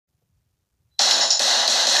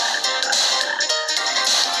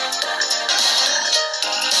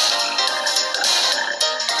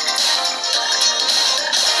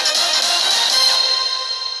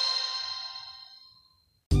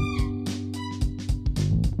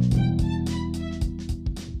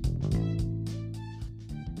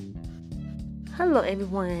Hello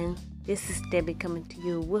everyone, this is Debbie coming to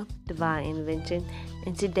you with Divine Intervention,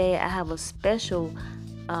 and today I have a special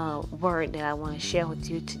word that I want to share with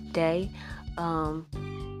you today.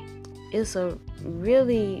 It's a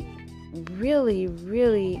really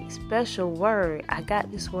special word. I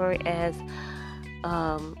got this word as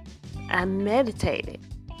I meditated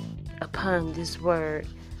upon this word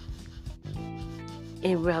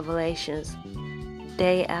in Revelations.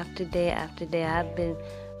 Day after day after day, I've been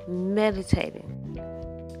meditating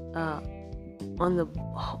on the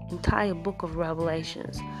entire book of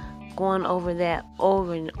Revelations, going over that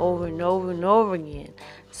over and over again.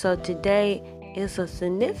 So today is a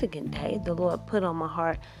significant day. The Lord put on my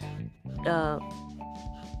heart.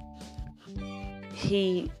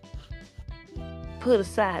 He put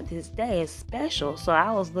aside this day as special. So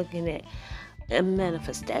I was looking at a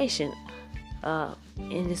manifestation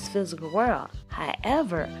in this physical world.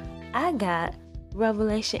 However, I got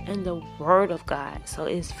revelation in the Word of God. So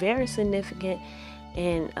it's very significant,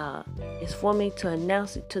 and it's for me to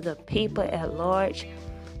announce it to the people at large,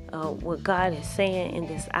 what God is saying in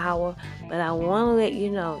this hour. But I want to let you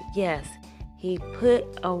know, yes, He put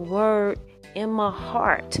a word in my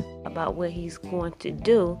heart about what He's going to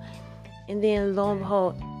do, and then lo and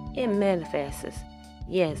behold, it manifests.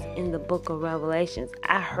 Yes, in the book of Revelations.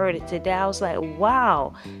 I heard it today. I was like,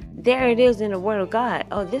 wow, there it is in the Word of God.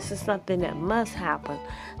 Oh, this is something that must happen.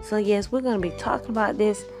 So yes, we're going to be talking about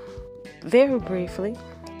this very briefly.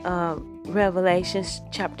 Revelations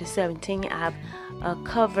chapter 17. I've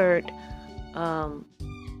covered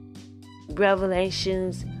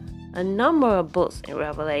Revelations, a number of books in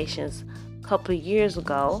Revelations a couple of years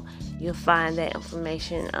ago. You'll find that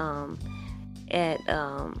information at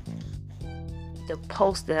the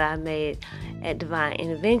post that I made at Divine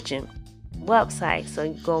Intervention website. So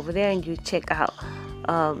you go over there and you check out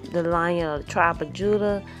the Lion of the Tribe of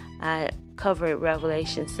Judah. I covered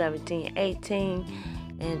Revelation 17:18,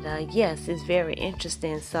 and yes, it's very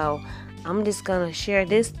interesting. So I'm just gonna share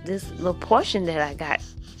this little portion that I got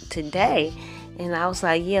today, and I was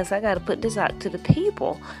like, yes, I got to put this out to the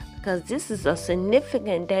people, because this is a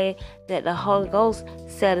significant day that the Holy Ghost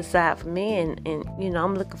set aside for me. And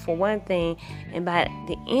I'm looking for one thing. And by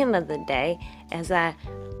the end of the day, as I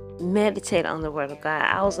meditate on the Word of God,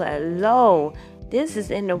 I was like, lo, this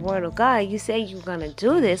is in the Word of God. You say you're going to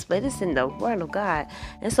do this, but it's in the Word of God.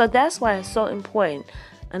 And so that's why it's so important.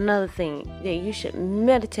 Another thing, that you should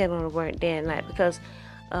meditate on the Word day and night, because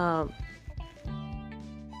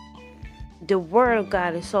the Word of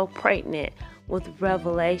God is so pregnant with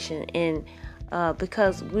revelation, and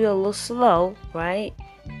because we're a little slow, right?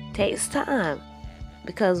 Takes time,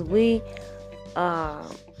 because we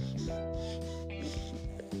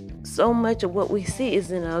so much of what we see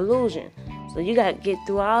is an illusion. So you got to get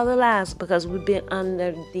through all the lies, because we've been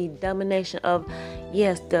under the domination of,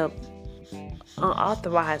 yes, the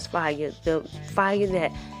unauthorized fire, the fire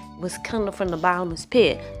that was coming from the bottomless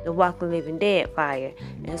pit, the walking living dead fire.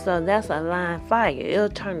 And so that's a lying fire. It'll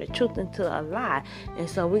turn the truth into a lie. And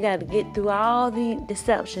so we got to get through all the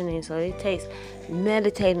deception. And so it takes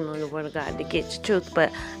meditating on the Word of God to get the truth.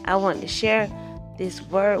 But I want to share this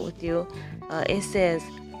word with you. It says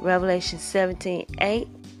Revelation 17:8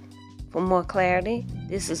 for more clarity.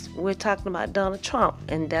 We're talking about Donald Trump,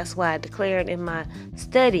 and that's why I declared in my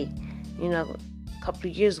study, a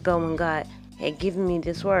couple of years ago, when God had given me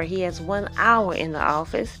this word. He has 1 hour in the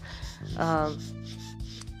office,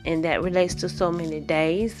 and that relates to so many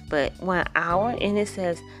days, but 1 hour. And it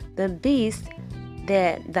says, the beast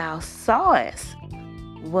that thou sawest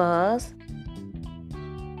was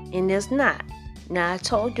and is not. Now, I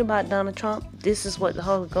told you about Donald Trump. This is what the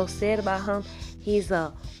Holy Ghost said about him. He's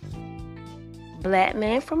a black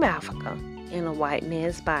man from Africa in a white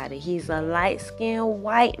man's body. He's a light-skinned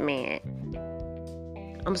white man.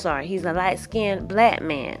 He's a light-skinned black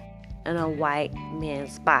man in a white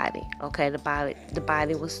man's body. Okay, the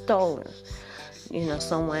body was stolen.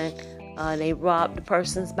 Someone they robbed the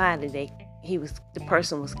person's body. The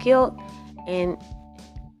person was killed, and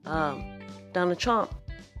Donald Trump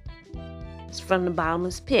is from the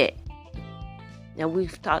bottomless pit. Now,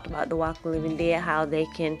 we've talked about the walking living dead, how they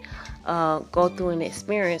can go through an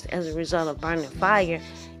experience as a result of burning fire,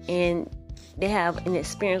 and they have an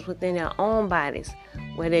experience within their own bodies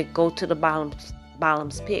where they go to the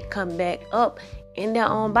bottomless pit, come back up in their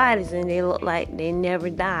own bodies, and they look like they never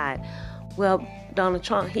died. Well, Donald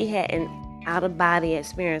Trump, he had an out-of-body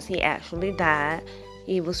experience. He actually died.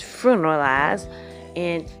 He was funeralized,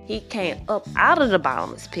 and he came up out of the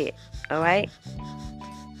bottomless pit, all right?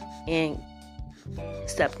 And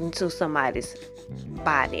stepped into somebody's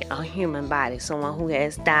body, a human body, someone who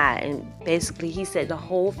has died. And basically he said the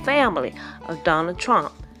whole family of Donald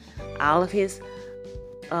Trump, all of his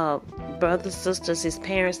brothers, sisters, his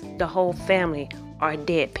parents, the whole family are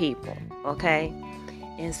dead people. Okay?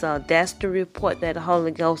 And so that's the report that the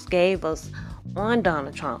Holy Ghost gave us on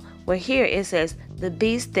Donald Trump. Well, here it says, the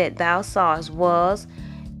beast that thou sawest was,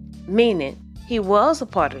 meaning he was a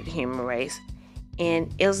part of the human race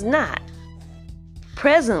and is not.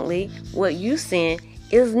 Presently, what you seeing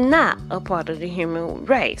is not a part of the human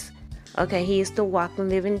race. Okay, he is the walking,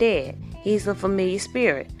 living dead. He's a familiar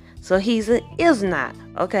spirit. So is not.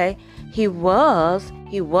 Okay, he was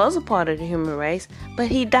a part of the human race, but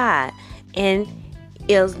he died and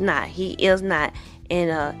is not. He is not.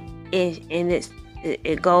 And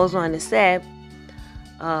it goes on to say,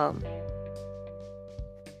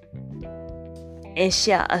 and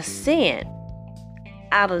shall ascend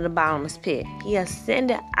out of the bottomless pit. He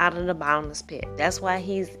ascended out of the bottomless pit. That's why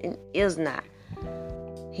is not.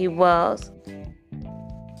 He was.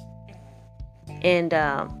 And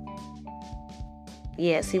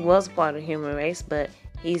yes, he was part of the human race, but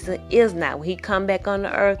he's an is not. When he come back on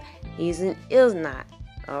the earth, he's an is not.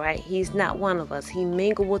 All right, he's not one of us. He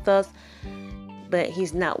mingled with us, but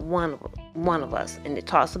he's not one of us. And it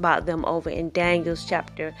talks about them over in Daniel's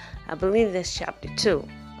chapter, I believe that's chapter 2.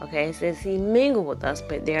 Okay, it says he mingled with us,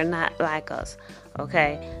 but they're not like us.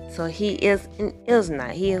 Okay, so he is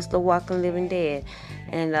not. He is the walking, living dead.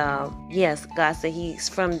 And yes, God said he's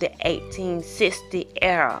from the 1860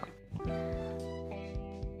 era.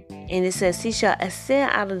 And it says he shall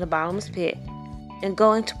ascend out of the bottomless pit and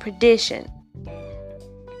go into perdition.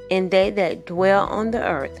 And they that dwell on the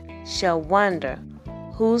earth shall wonder,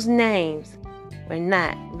 whose names were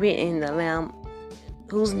not written in the Lamb,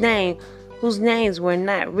 whose names were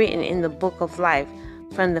not written in the book of life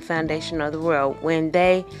from the foundation of the world, when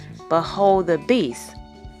they behold the beast.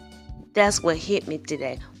 That's what hit me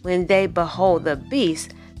today. When they behold the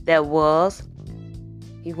beast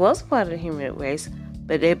he was part of the human race,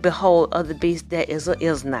 but they behold other beast that is or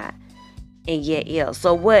is not, and yet is.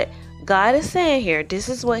 So what God is saying here, this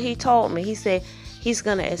is what he told me. He said he's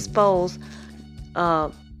going to expose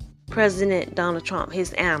President Donald Trump,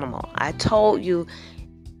 his animal. I told you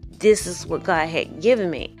this is what God had given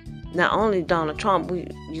me. Not only Donald Trump,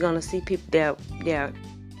 you're going to see people, their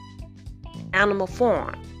animal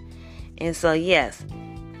form. And so, yes,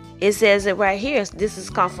 it says it right here. This is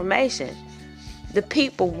confirmation. The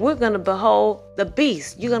people, we're going to behold the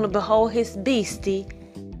beast. You're going to behold his beastie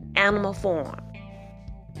animal form.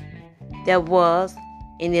 That was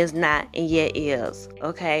and is not and yet is.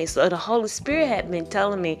 Okay, so the Holy Spirit had been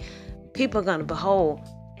telling me people are going to behold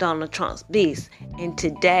Donald Trump's beast. And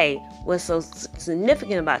today, what's so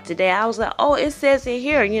significant about today, I was like, oh, it says it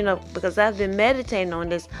here, because I've been meditating on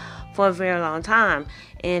this for a very long time.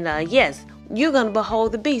 And yes, you're going to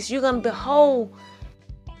behold the beast. You're going to behold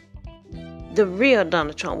the real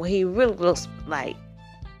Donald Trump, what he really looks like.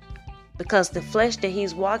 Because the flesh that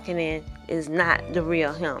he's walking in is not the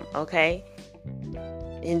real him, okay?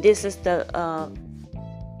 And this is the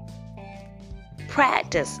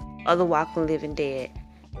practice of the walking, living dead.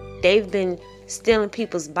 They've been stealing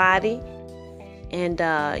people's body, and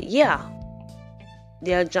they'll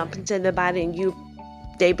jump into the body, and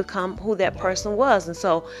they become who that person was. And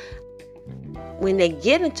so when they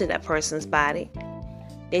get into that person's body,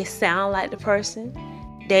 they sound like the person.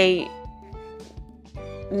 The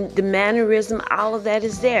mannerism, all of that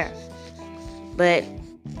is there. But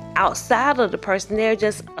outside of the person, they're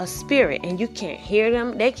just a spirit, and you can't hear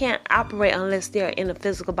them. They can't operate unless they're in a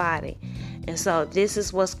physical body. And so this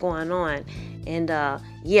is what's going on. And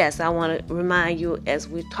yes, I want to remind you, as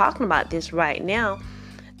we're talking about this right now,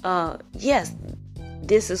 yes,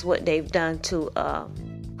 this is what they've done to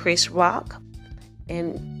Chris Rock.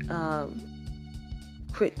 And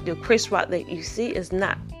the Chris Rock that you see is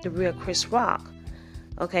not the real Chris Rock.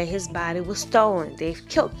 Okay, his body was stolen. They've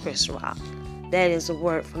killed Chris Rock. That is a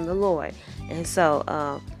word from the Lord. And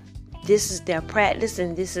so this is their practice,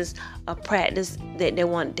 and this is a practice that they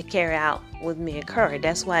wanted to carry out with me and Curry.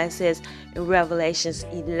 That's why it says in Revelations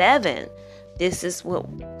 11, this is what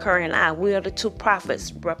Curry and I, we are the two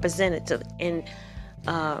prophets representative in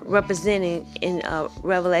representing in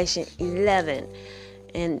Revelation 11.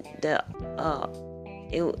 And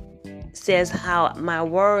it says how my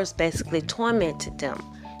words basically tormented them.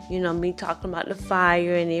 Me talking about the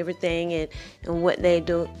fire and everything and what they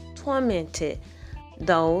do tormented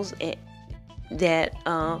those that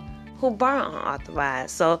who burn unauthorized.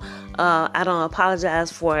 So I don't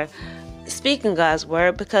apologize for speaking God's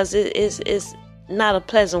word, because it's not a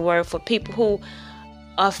pleasant word for people who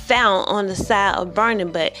are found on the side of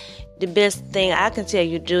burning. But the best thing I can tell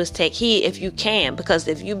you to do is take heed if you can, because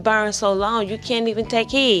if you burn so long, you can't even take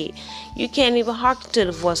heed. You can't even hearken to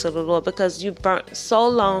the voice of the Lord, because you burnt so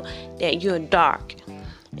long that you're dark.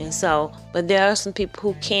 And so, but there are some people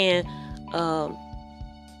who can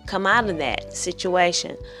come out of that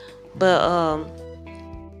situation. But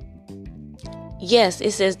yes,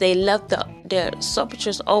 it says they left their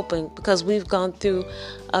sepulchres open, because we've gone through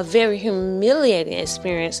a very humiliating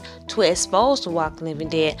experience to expose the walking living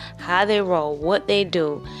dead, how they roll, what they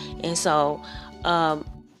do. And so God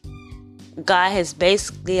has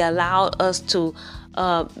basically allowed us to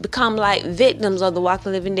become like victims of the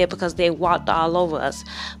walking living dead, because they walked all over us.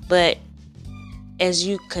 But as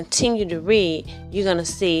you continue to read, you're going to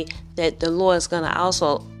see that the Lord is going to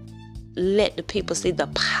also let the people see the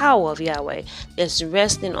power of Yahweh that's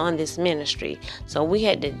resting on this ministry. So we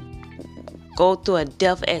had to go through a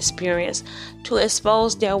death experience to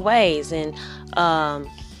expose their ways. And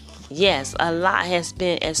yes, a lot has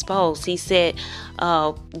been exposed. He said,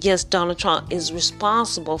 yes, Donald Trump is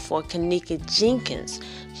responsible for Kenneka Jenkins.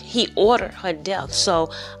 He ordered her death.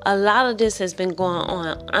 So a lot of this has been going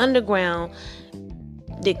on underground.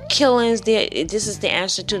 The killings, this is the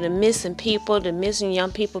answer to the missing people, the missing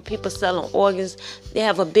young people, people selling organs. They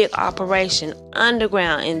have a big operation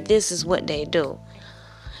underground, and this is what they do.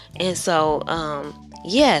 And so,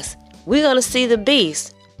 yes, we're going to see the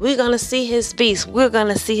beast. We're going to see his beast. We're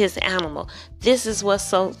going to see his animal. This is what's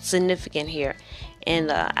so significant here.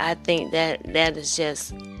 And I think that is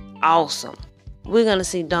just awesome. We're going to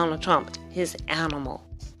see Donald Trump, his animal.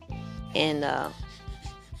 And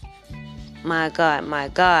my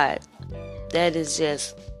God, that is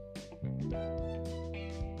just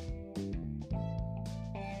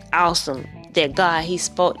awesome that God, he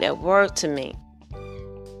spoke that word to me.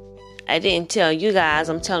 I didn't tell you guys,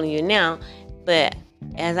 I'm telling you now, but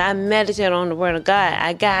as I meditated on the word of God,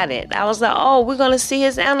 I got it. I was like, oh, we're going to see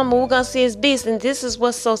his animal, we're going to see his beast. And this is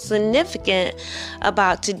what's so significant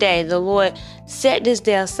about today. The Lord set this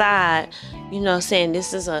day aside, saying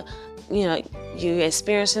this is you're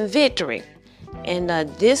experiencing victory. And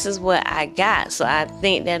this is what I got. So I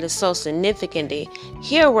think that is so significant to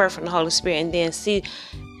hear a word from the Holy Spirit and then see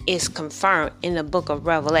it's confirmed in the book of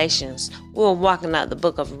Revelations. We're walking out the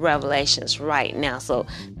book of Revelations right now. So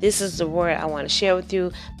this is the word I want to share with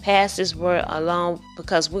you. Pass this word along,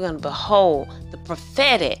 because we're going to behold the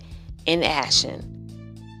prophetic in action.